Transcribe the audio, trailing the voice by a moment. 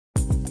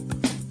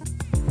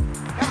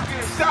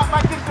shot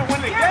like this to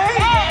win the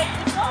game?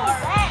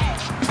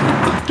 Alright.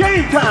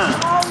 Game time!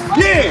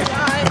 Yeah!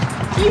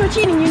 You were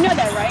cheating, you know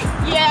that, right?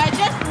 Yeah,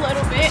 just a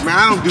little bit. Man,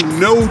 I don't do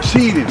no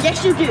cheating.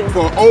 Yes, you do.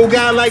 For an old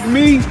guy like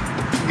me,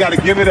 you gotta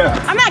give it up.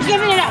 I'm not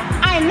giving it up.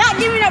 I am not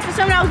giving it up for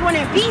someone else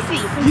winning PC.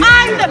 Yeah.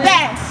 I'm the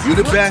best. You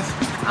the best?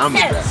 I'm the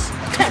best.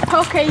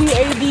 Okay, you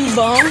AD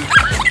bum.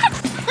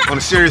 On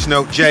a serious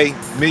note, Jay,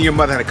 me and your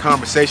mother had a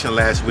conversation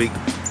last week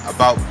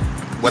about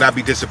would I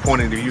be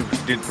disappointed if you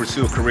didn't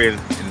pursue a career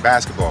in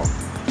basketball.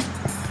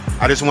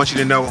 I just want you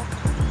to know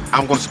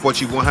I'm going to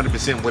support you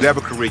 100% whatever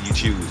career you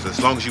choose,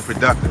 as long as you're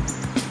productive.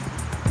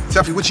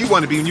 Tell me what you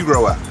want to be when you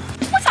grow up.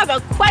 What type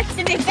of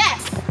question is that?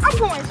 I'm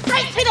going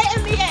straight to the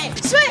NBA.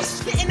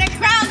 Swish, and the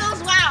crowd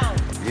goes wild.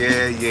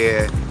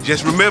 Yeah.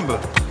 Just remember,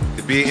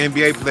 to be an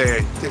NBA player,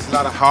 it takes a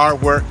lot of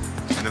hard work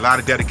and a lot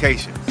of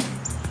dedication.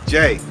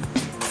 Jay,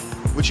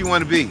 what you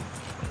want to be?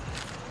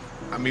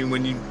 I mean,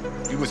 when you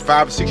was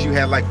 5 or 6, you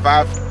had like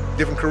 5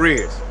 different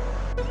careers.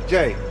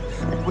 Jay,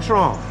 what's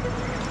wrong?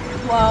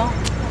 Well,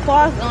 a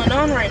lot's going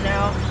on right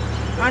now.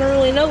 I don't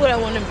really know what I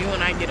want to be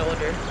when I get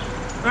older.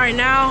 Right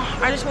now,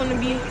 I just want to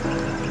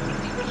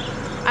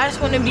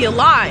be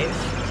alive.